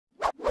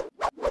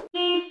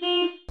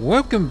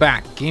Welcome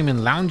back, gaming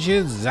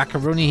lounges.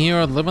 Zacharoni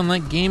here, Living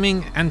Like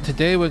Gaming, and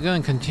today we're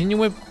going to continue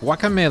with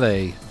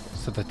Guacamelee.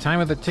 So the time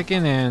of the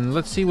ticking, and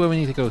let's see where we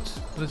need to go.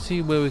 Let's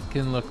see where we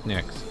can look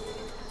next.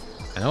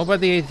 I know about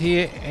the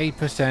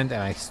 88%, and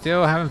I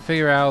still haven't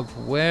figured out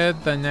where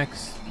the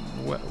next,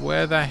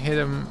 where that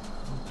hidden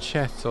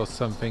chest or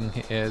something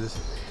is.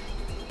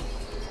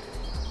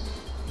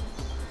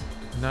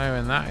 Not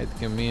even that, it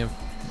can be,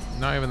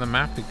 not even the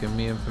map, it can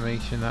be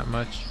information that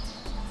much.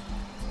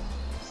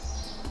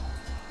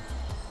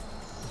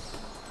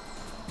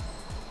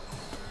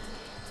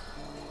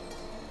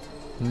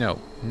 No,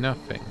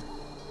 nothing.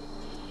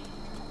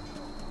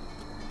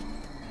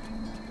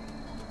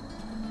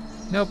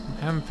 Nope,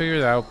 haven't figured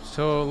it out,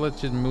 so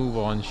let's just move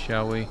on,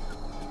 shall we?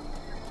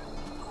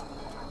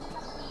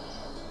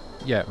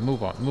 Yeah,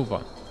 move on, move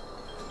on.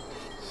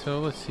 So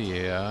let's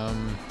see,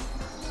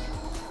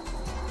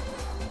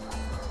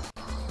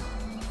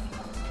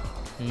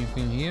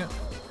 anything here?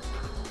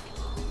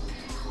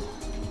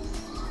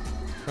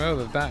 Well,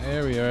 that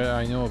area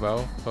I know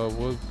about, but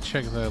we'll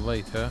check that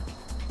later.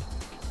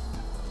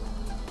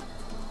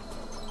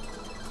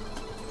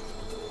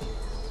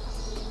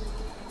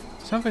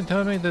 Something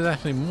told me there's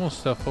actually more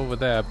stuff over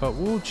there, but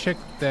we'll check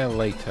there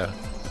later.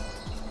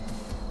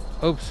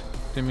 Oops,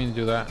 didn't mean to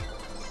do that.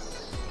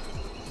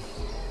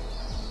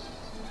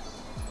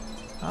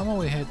 How about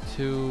we head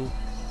to...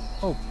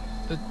 oh,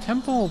 the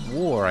Temple of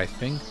War, I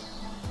think.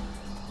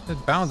 There's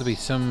bound to be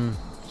some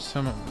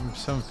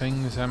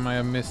things I might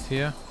have missed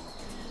here.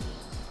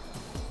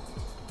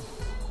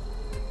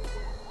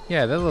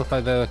 Yeah, that looks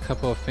like there are a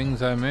couple of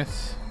things I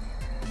missed.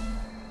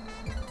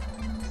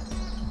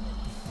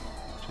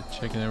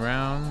 Checking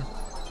around.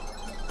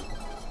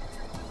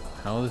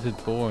 How is it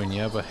boring?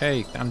 Yeah, but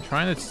hey, I'm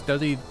trying to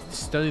study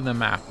the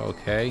map,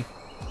 okay?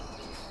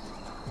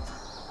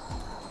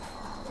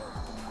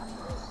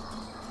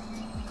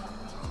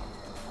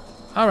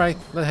 Alright,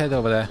 let's head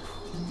over there.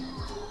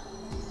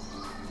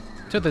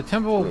 To the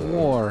Temple of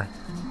War.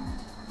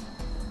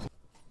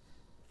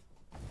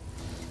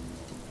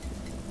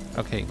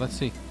 Okay, let's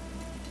see.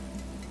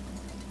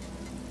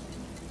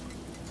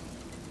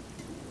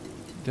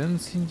 Doesn't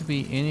seem to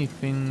be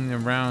anything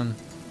around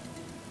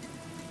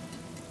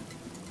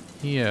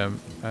here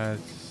as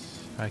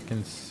I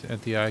can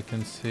at the eye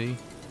can see.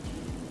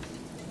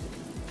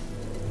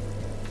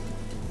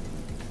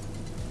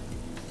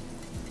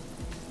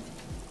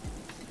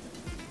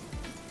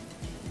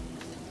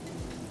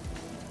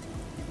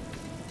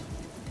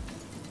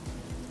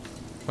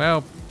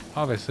 Well,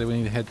 obviously we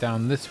need to head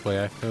down this way,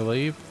 I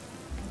believe.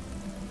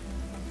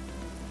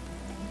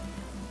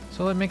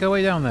 So let's make our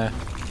way down there.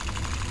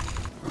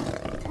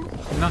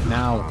 Not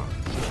now.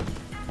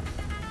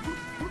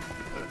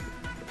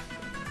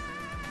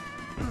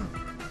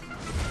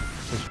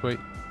 Which way?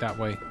 That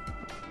way.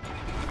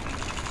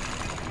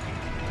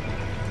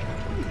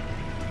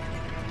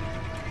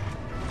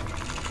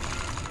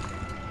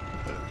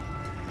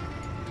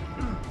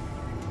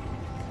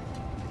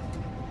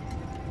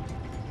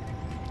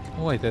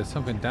 Oh wait, there's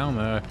something down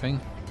there, I think.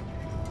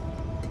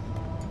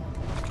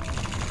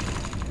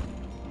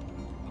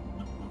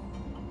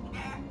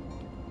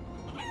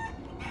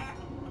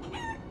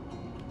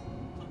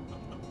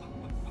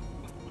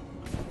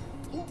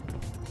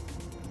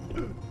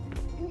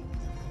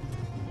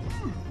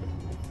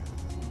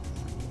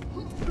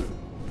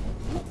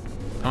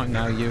 Not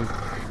now, you.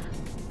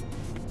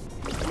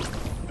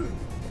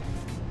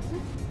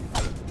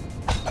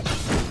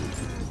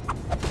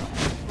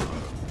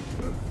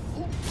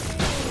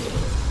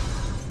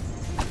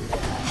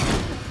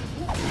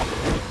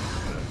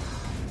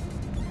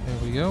 There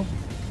we go.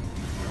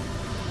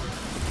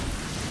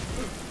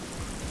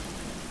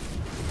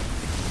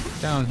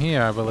 Down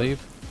here, I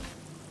believe.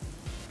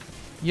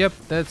 Yep,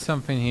 there's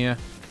something here.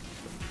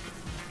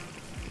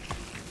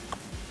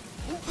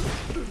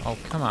 Oh,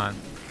 come on.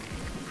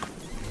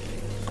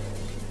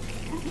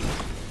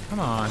 Come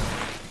on.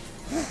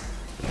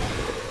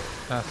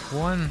 That's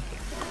one.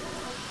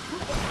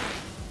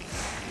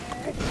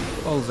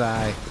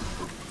 Bullseye.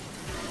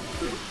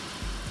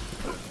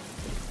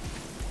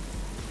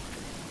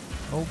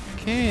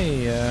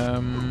 Okay,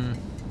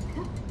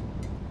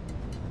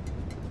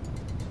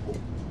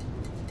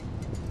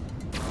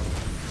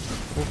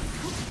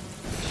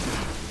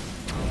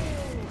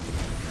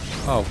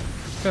 oh,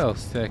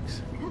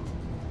 fiddlesticks.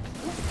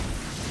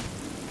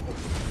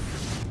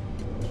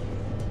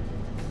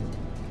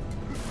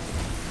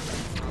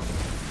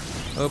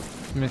 Oh,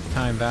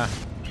 mistimed that.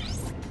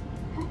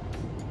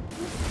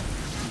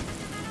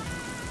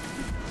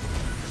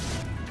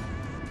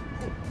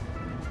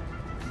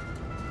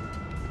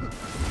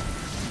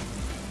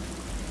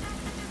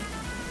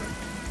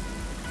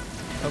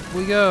 Up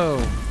we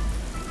go.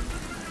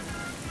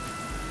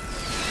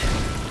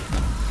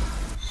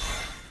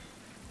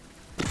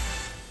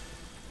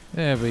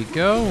 There we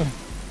go.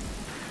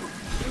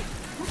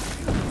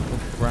 Oh,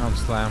 ground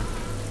slam.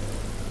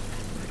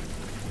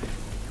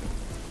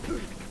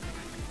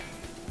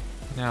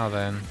 Now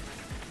then.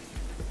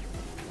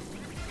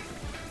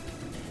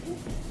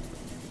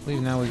 I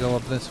believe now we go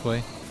up this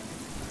way.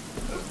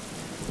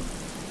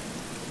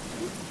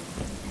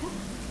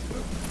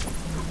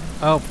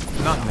 Oh,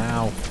 not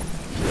now.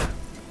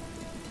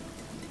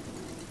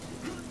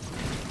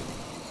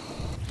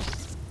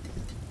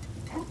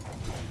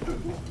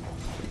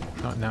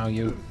 Not now,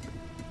 you.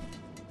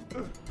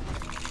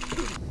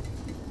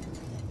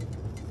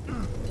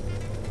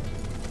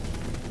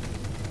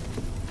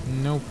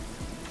 Nope.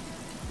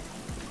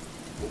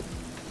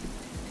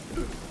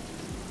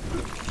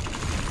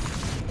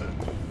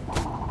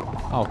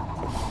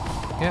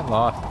 Oh. Get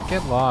lost.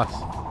 Get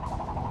lost.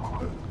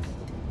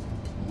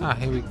 Ah,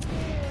 here we...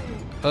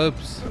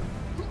 Oops.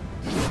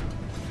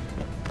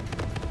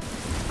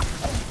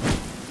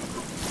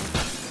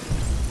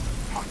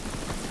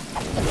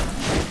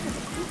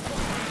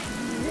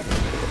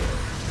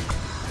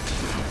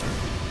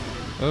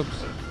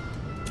 Oops.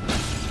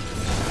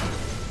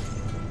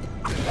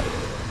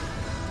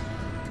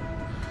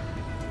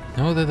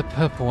 No, there's the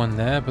purple one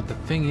there, but the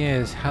thing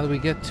is, how do we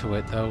get to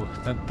it though?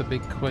 That's the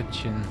big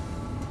question.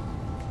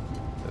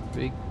 The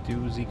big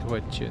doozy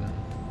question.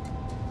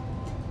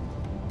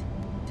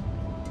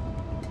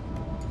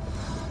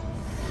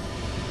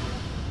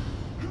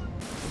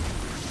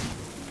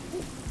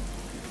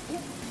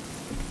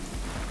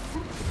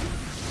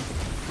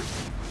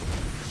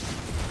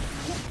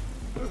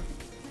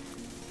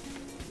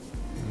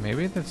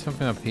 Maybe there's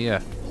something up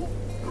here.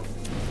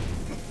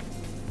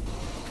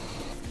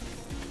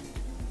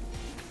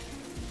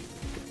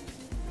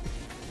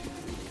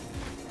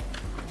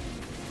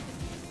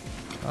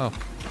 Oh.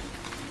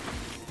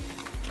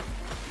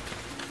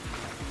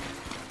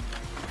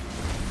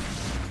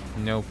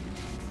 Nope.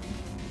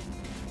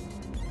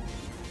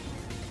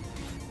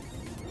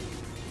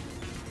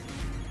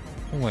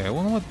 Wait, I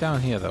wanna look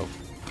down here though.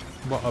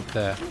 What up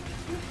there?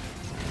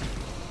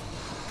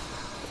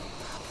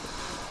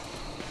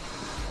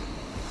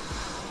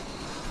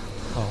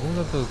 Oh, who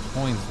left those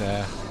coins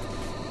there?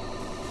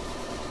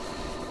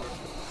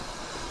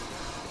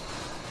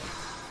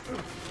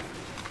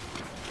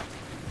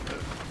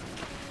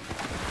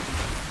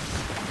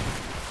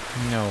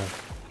 No.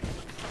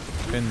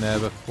 Been there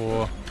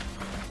before.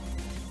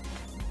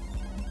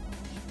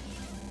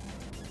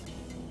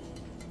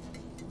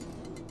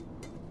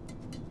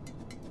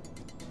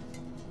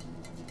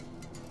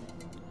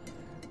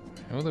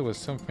 I know there was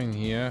something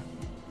here,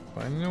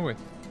 but I knew it.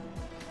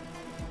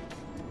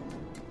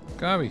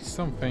 Gotta be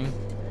something.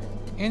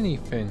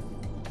 Anything.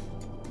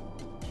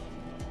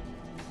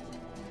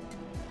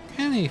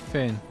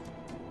 Anything.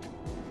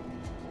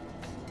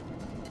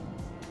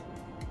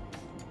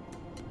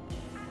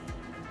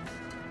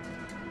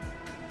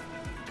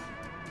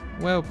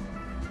 Well,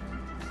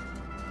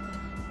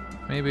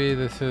 maybe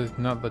this is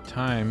not the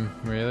time,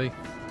 really.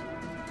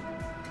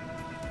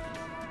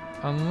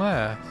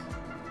 Unless...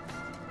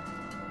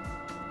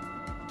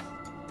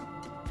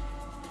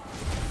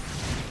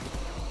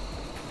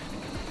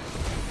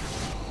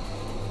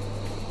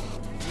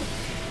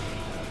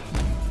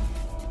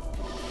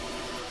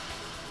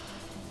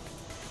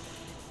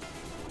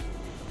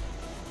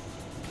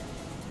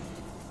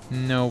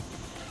 Nope.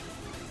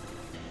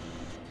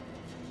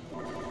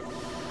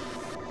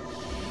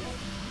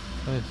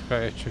 Let's go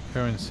extra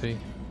currency.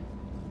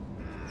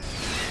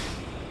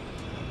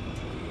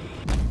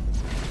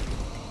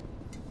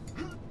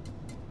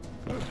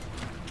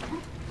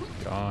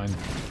 Gone.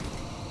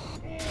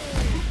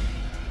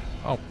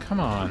 Oh, come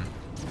on.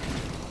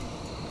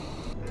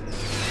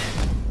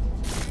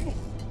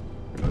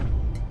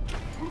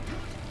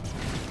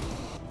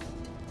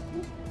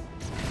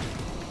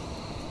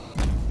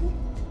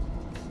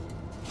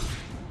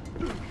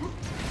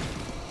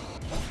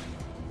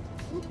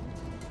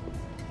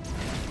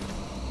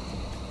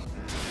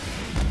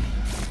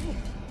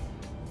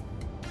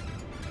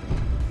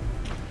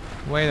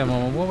 Wait a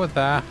moment, what was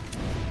that?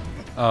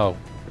 Oh.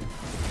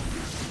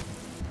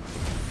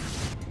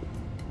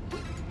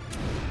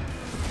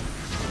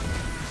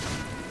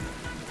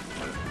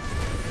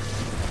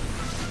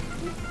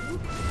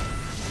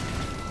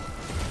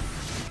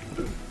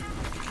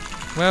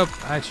 Well,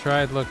 I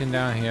tried looking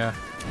down here.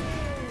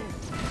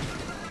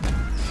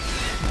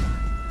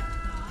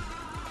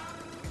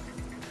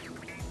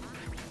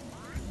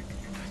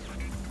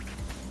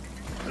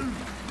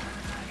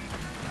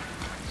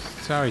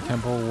 Sorry,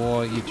 Temple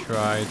War, you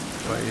tried,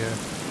 but yeah.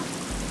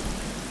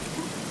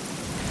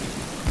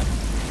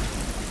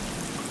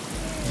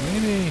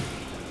 Maybe.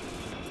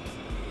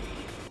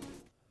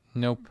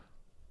 Nope.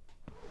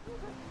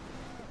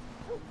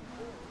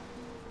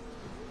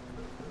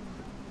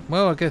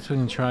 Well, I guess we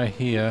can try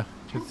here,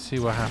 just to see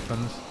what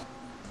happens.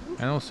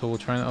 And also, we'll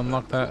try and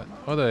unlock that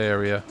other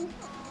area.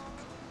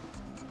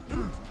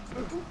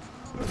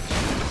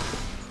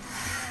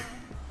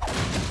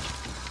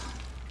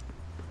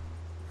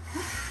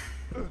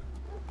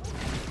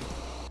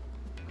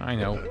 I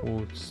know,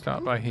 we'll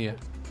start by here.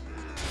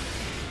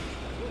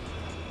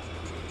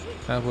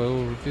 That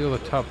will reveal the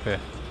top bit.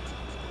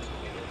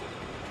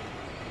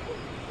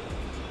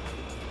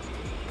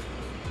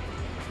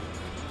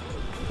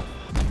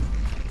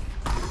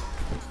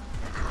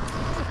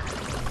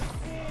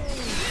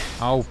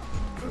 Oh.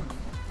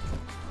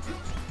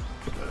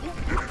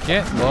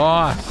 Get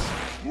lost.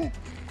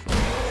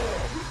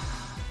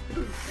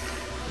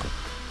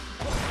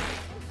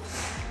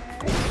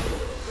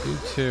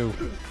 too.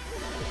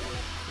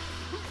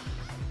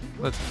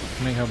 Let's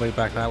make our way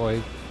back that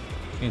way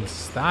in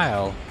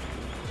style.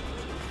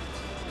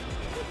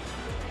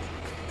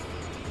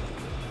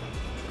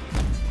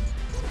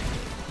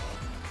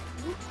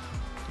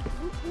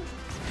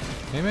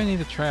 Maybe I need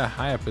to try a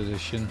higher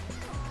position.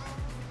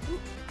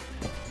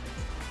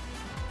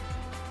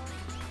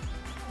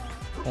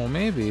 Or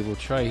maybe we'll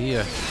try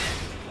here.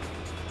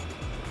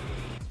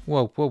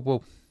 Whoa, whoa,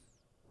 whoa.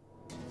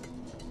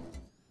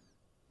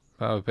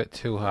 That was a bit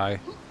too high.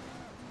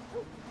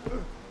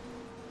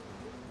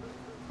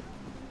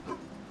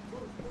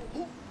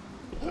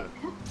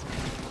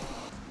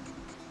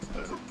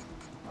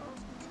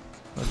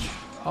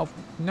 Oh,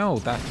 no,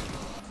 that's...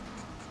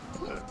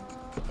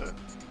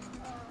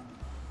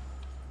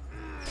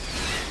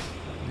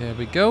 There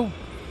we go.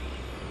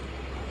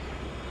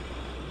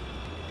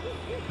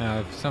 Now,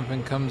 if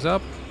something comes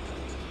up,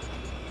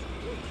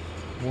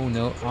 we'll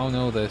know. I'll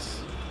know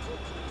this.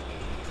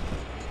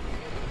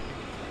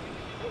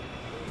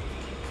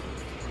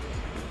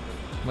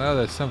 Well,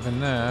 there's something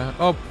there.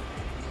 Oh,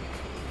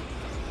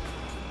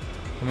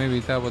 or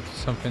maybe that was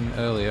something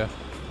earlier.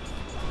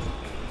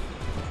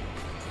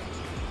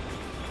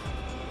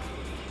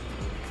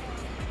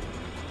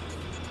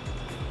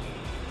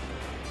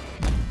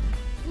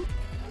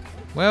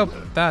 Well,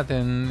 that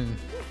then.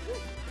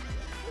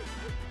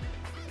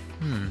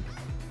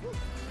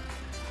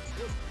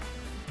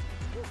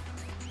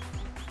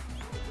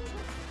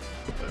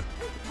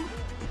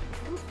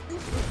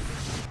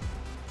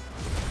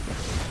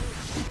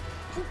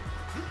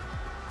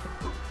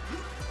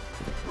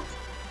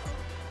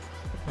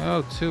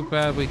 Oh, too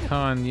bad we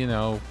can't, you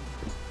know,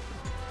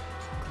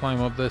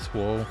 climb up this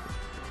wall.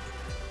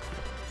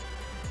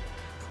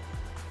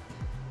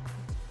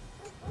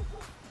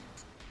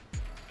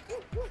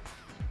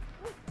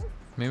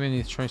 Maybe I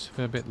need to try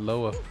something a bit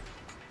lower.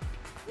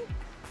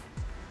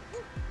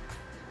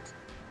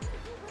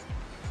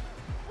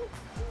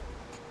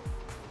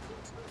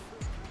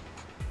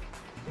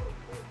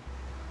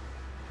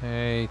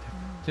 Hey,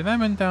 did I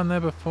been down there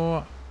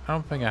before? I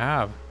don't think I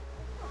have.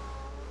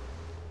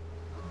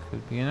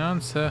 Could be an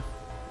answer.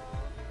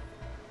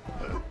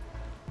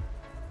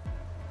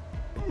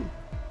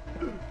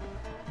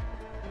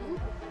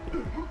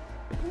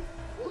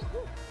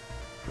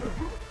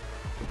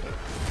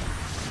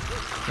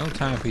 No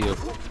time for you.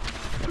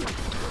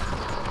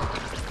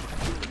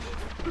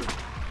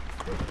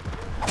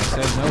 I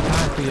said no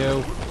time for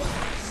you.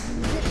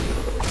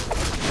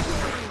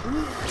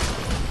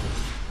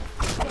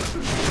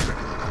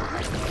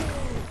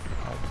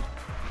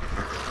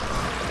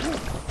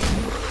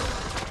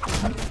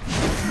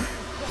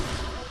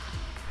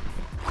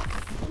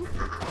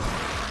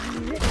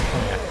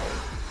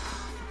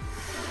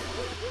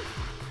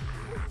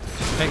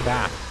 Take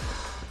that.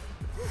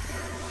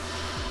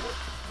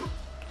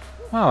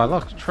 Oh, I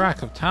lost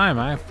track of time.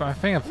 I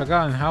think I've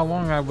forgotten how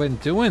long I've been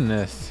doing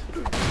this.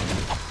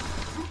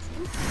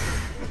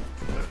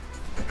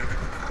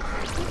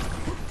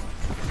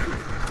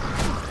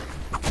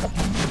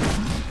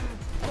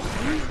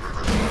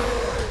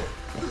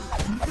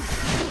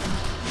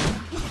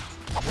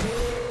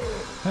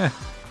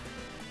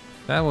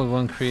 That was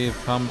one creative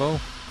combo.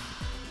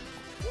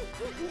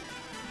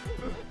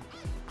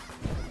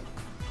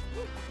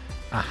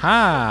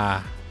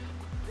 Aha!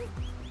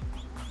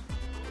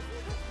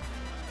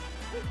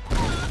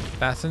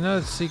 That's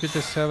another secret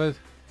discovered.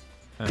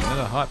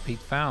 Another heartbeat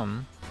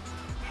found.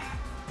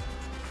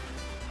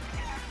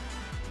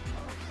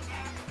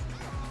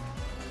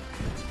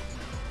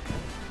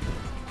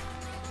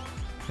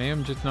 Maybe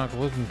I'm just not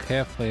looking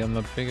carefully on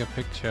the bigger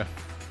picture.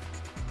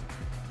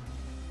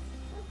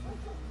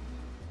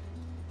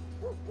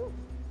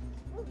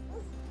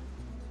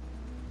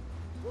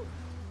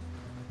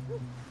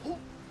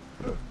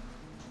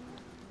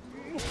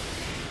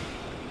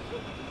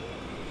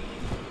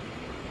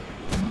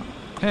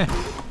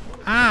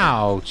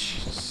 Ouch!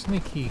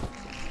 Sneaky.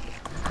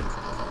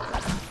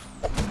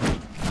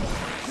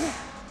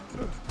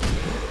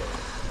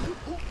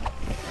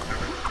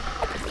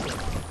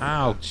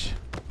 Ouch.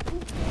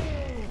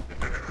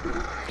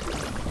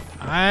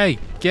 I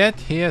get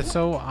here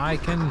so I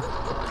can...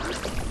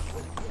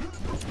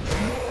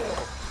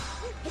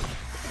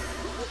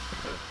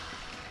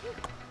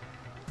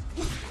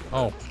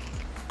 Oh.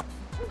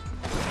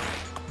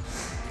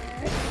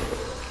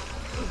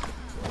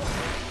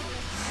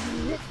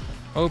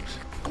 Oops.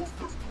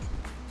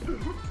 I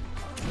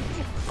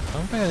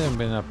don't think I haven't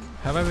been up.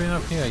 Have I been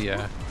up here?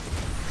 Yeah.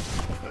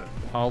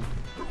 Oh.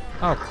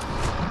 Oh.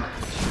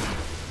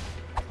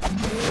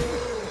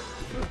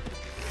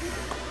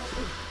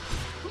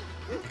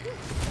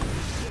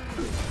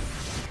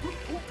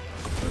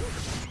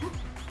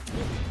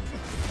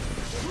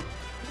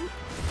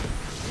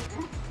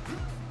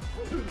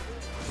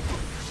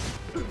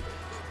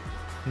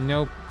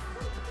 Nope.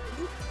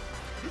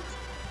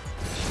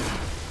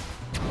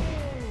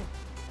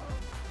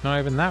 Not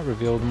even that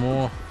revealed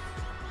more.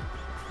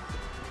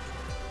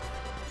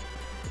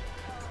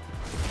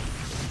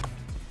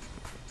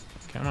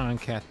 Come on,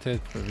 cat, to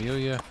reveal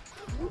you.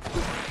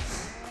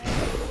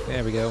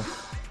 There we go.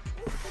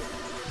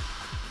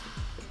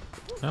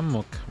 I'm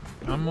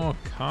more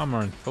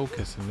calmer and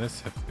focused in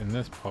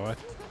this part.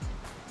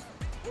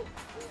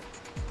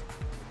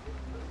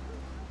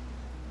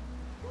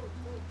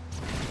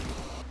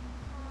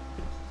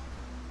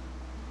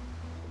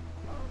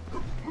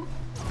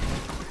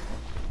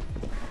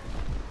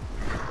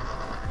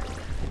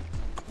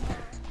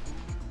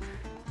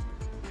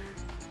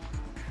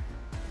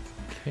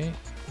 Okay.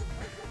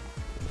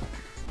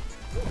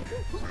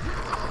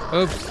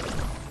 Oops.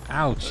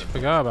 Ouch.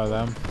 Forgot about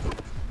them.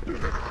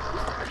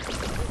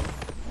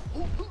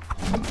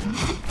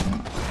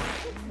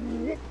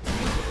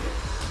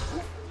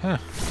 Huh.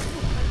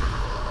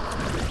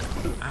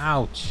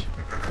 Ouch.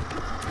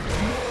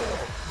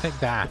 Take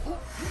that.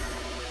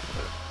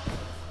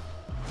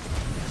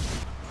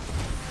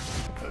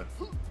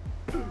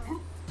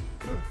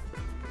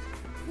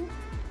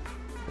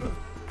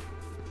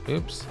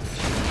 Oops.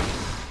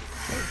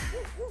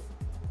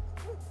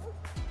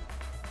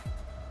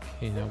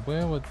 Okay, now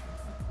where would...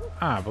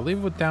 Ah, I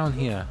believe we're down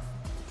here.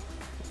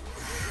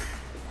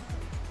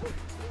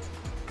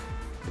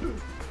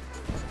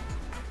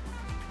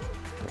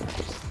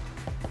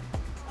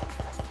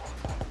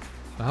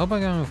 I hope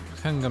I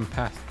can go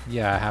past...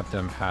 Yeah, I have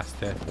done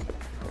past it.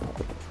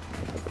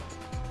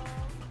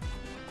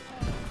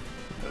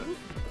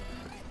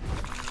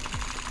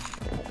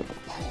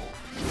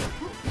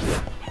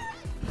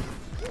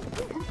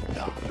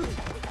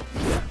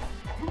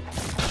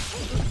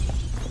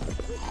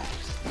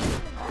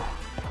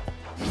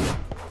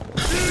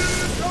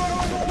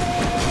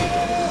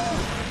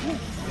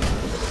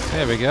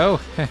 There we go.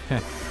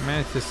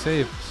 Managed to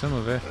save some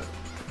of it.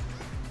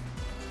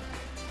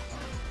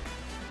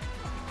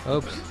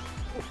 Oops.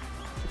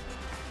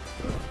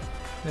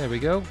 There we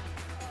go.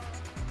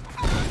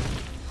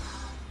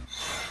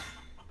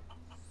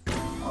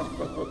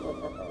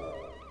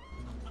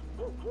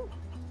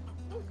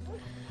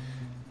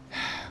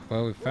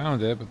 Well, we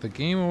found it, but the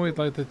game always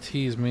liked to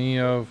tease me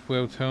of,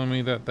 well, telling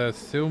me that there's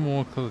still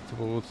more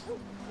collectibles.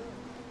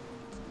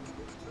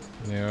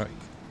 They're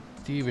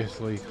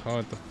deviously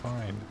hard to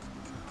find.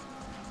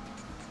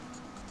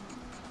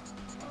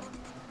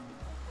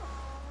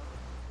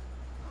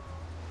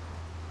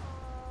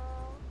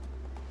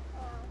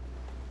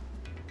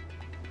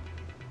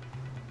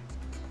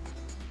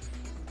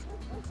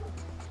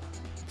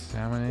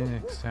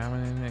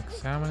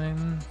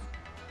 Examining.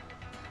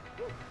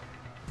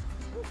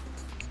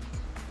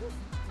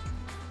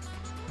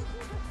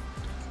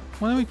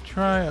 Why don't we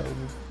try...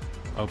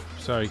 Oh,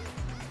 sorry.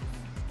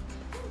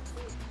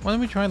 Why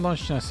don't we try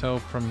launching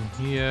ourselves from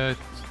here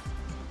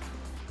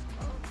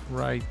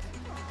right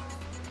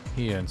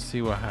here and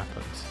see what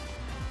happens.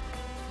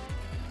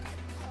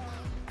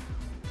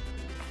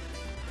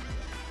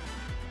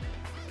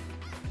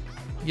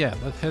 Yeah,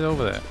 let's head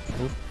over there.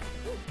 Oop.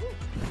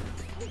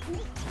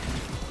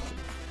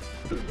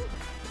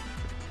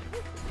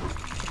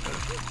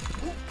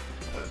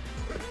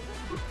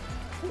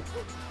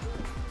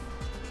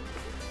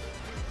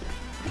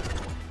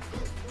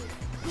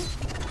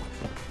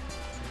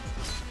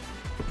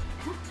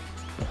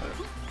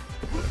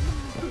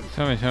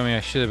 Somebody told me I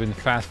should have been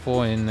fast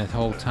forwarding that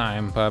whole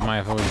time, but I might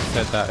have already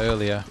said that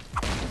earlier.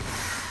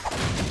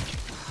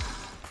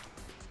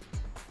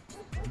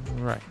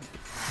 Right.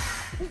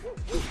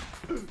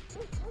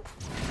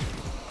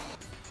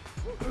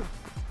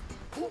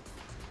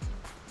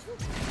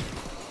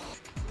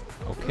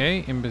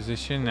 Okay, in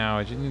position now.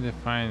 I just need to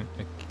find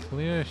a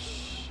clear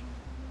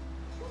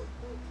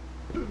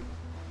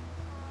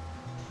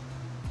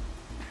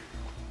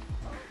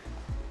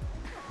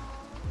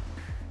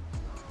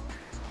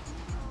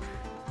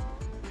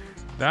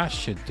that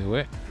should do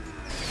it.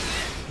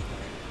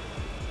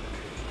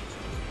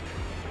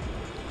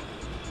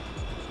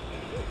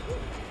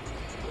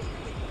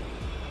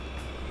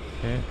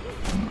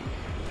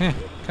 Okay.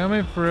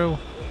 Coming through.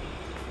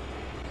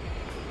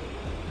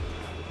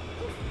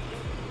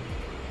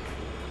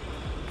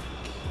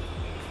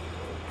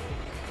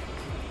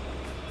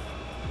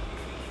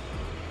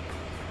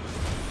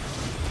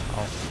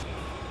 Oh.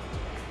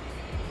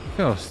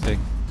 Go stick.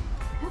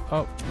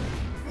 Oh.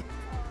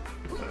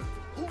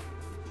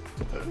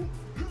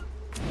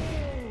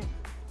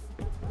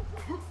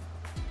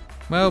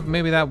 Well,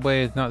 maybe that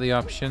way is not the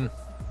option.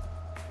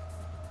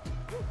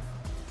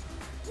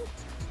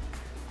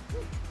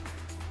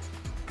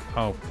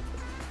 Oh.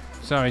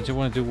 Sorry, just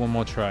want to do one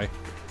more try.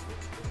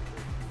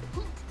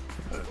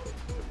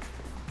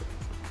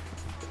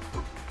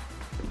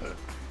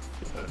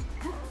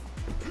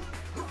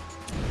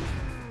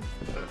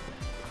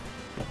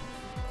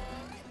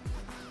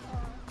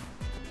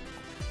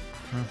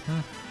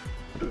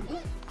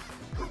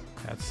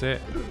 That's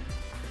it.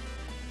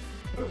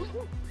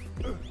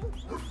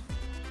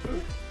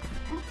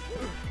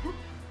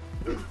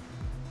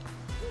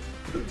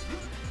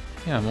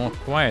 Yeah, more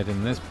quiet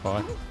in this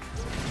part.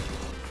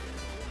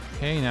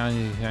 Okay, now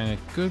you're in a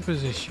good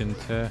position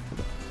to...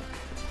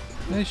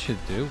 This should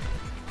do.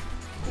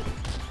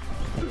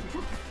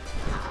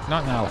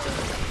 Not now.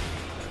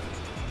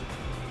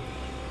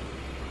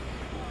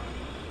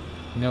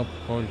 Nope,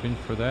 already been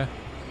through there.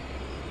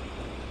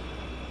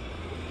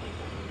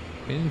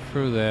 Been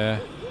through there.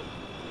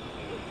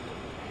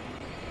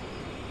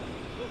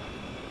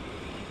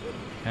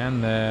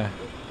 And there.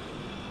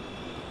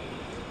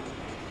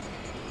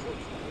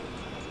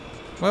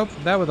 Well,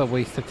 that was a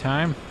waste of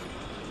time.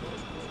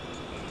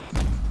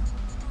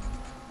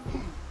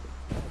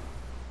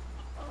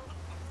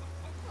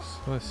 So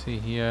let's see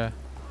here.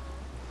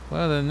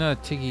 Well, there's another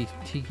tiki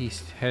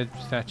head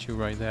statue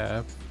right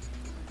there.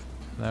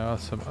 There are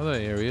some other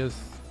areas.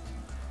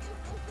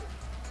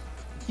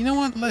 You know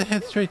what? Let's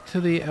head straight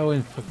to the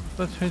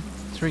let's head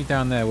straight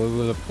down there where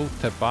we were supposed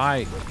to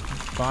buy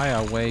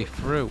our way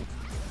through.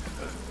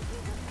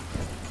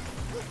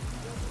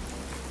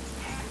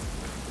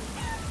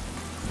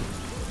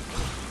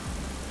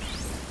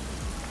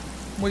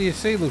 What do you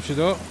say,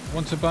 Luchador?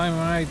 Want to buy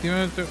my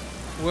idea to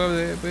well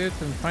a bit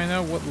and find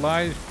out what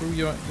lies through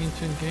your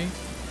ancient gate?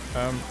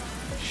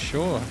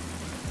 Sure.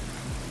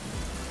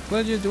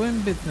 Pleasure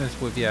doing business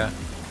with ya.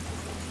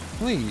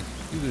 Please,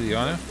 you do the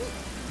honor.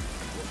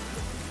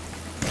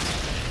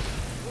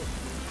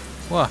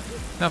 What?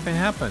 Nothing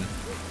happened.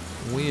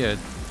 Weird.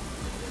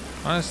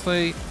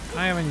 Honestly,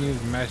 I haven't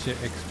used magic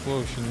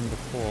explosion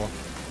before.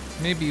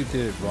 Maybe you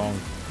did it wrong.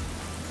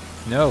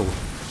 No.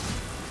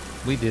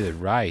 We did it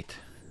right.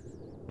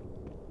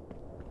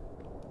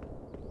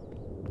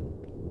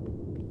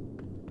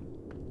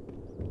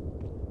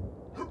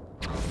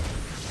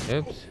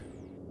 Oops.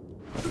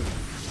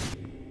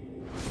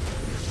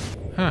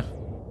 Huh.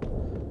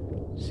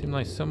 Seemed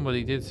like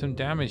somebody did some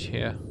damage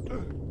here.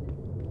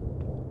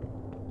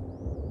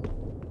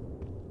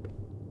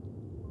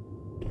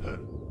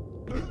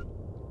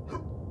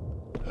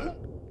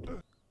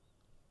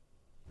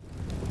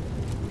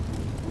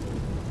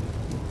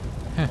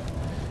 Huh.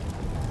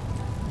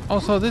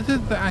 Also, this is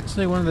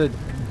actually one of the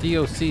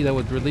DLC that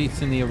was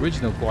released in the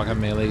original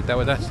Guacamelee that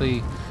was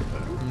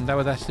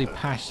actually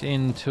patched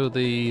into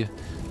the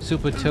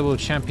Super Turbo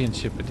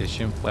Championship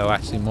Edition. Well,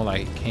 actually more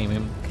like it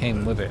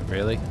came with it,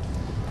 really.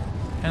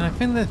 And I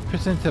think that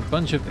presents a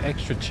bunch of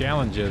extra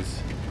challenges.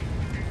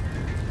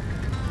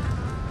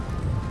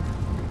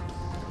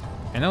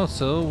 And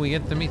also, we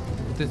get to meet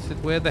this is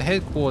where the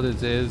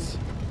headquarters is.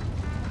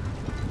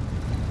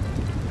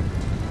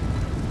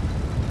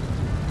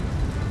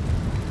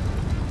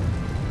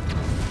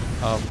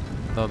 Of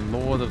the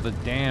Lord of the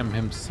Dam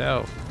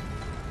himself.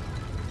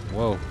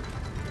 Whoa.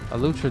 A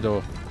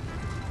luchador.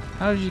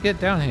 How did you get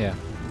down here?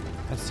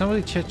 Has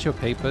somebody checked your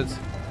papers?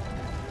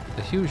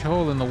 A huge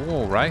hole in the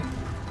wall, right?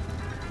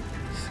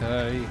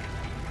 So,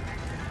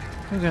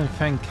 I'm going to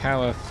thank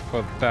Callus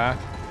for that.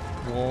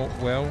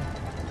 Well,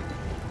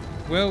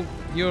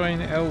 you're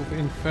in El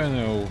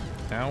Inferno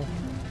now.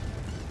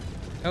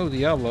 El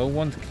Diablo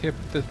once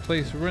kept this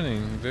place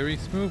running very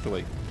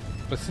smoothly,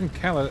 but since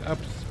Callus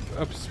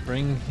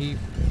upspring, he's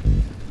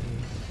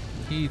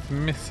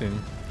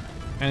missing,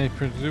 and I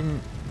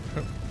presume,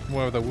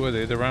 well, the word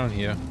is around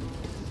here.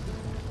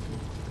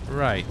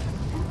 Right.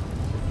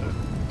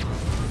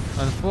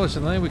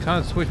 Unfortunately, we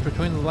can't switch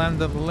between the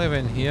land of the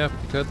living here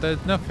because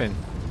there's nothing.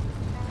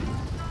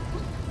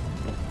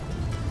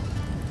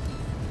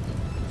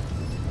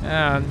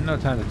 No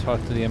time to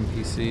talk to the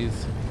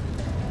NPCs.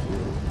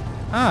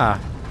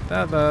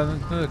 That's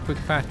another quick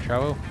fast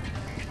travel.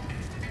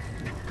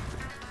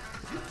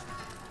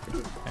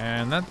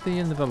 And that's the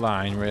end of the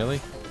line,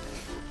 really.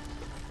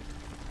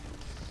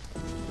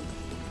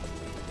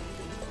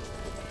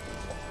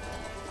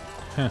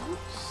 Huh.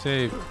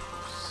 Save.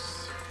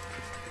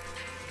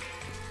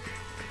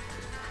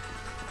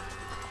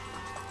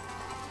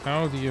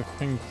 How do you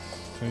think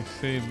they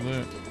saved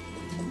that?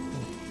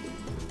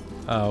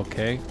 Oh,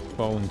 okay.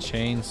 Ball and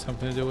chain,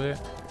 something to do with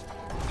it.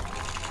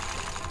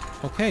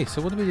 Okay,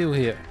 so what do we do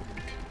here?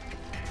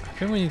 I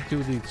think we need to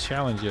do these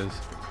challenges.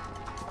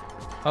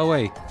 Oh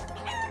wait.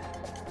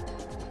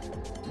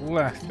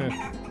 Left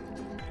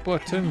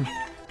button.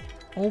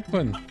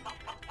 Open.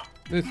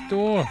 This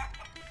door.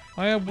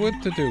 I have work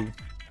to do.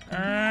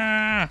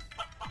 Ah!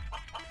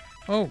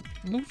 Oh,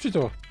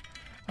 Luchador.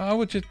 I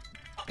was just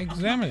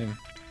examining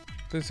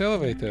this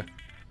elevator.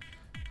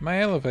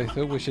 My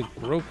elevator, which is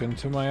broken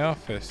to my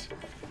office,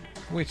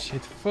 which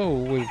is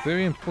full with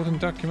very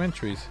important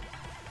documentaries.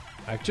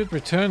 I've just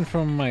returned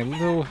from my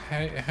little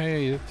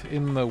hiatus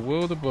in the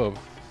world above,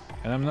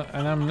 and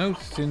I'm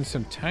noticing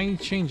some tiny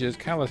changes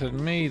Callus had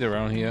made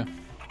around here.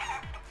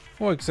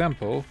 For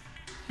example,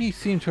 he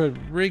seemed to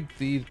have rigged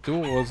these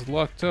doors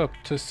locked up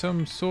to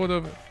some sort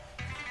of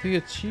the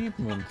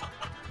achievement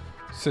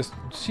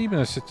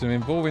system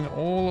involving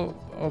all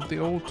of the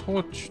old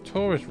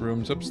tourist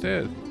rooms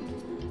upstairs.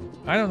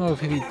 I don't know if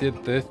he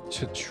did this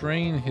to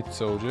train his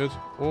soldiers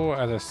or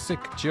as a sick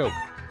joke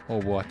or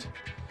what,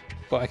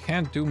 but I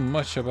can't do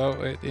much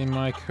about it in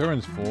my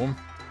current form.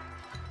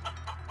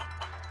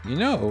 You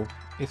know,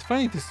 it's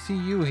funny to see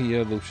you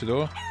here,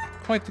 Luchador.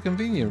 Quite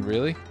convenient,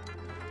 really.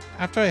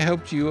 After I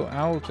helped you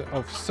out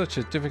of such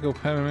a difficult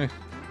pandemic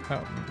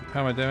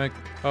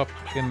up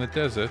in the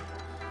desert,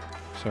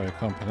 sorry I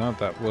can't pronounce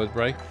that word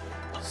right,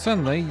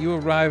 suddenly you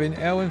arrive in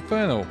El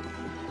Inferno.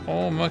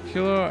 all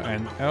muscular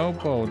and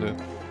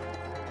elbowed.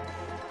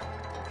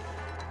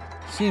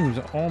 Seems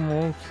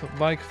almost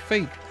like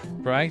fate,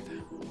 right?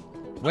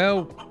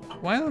 Well,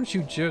 why don't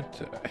you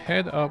just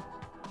head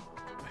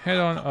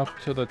on up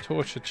to the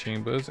torture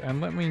chambers and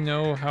let me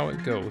know how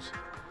it goes.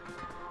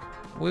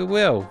 We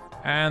will,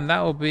 and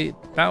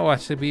that'll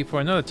actually be for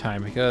another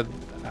time because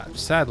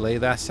sadly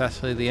that's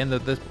actually the end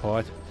of this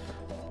part.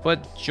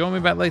 But join me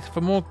back later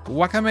for more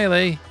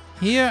Guacamelee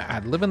here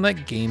at Live and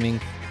Let Gaming.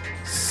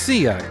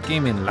 See ya,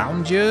 gaming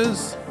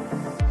loungers.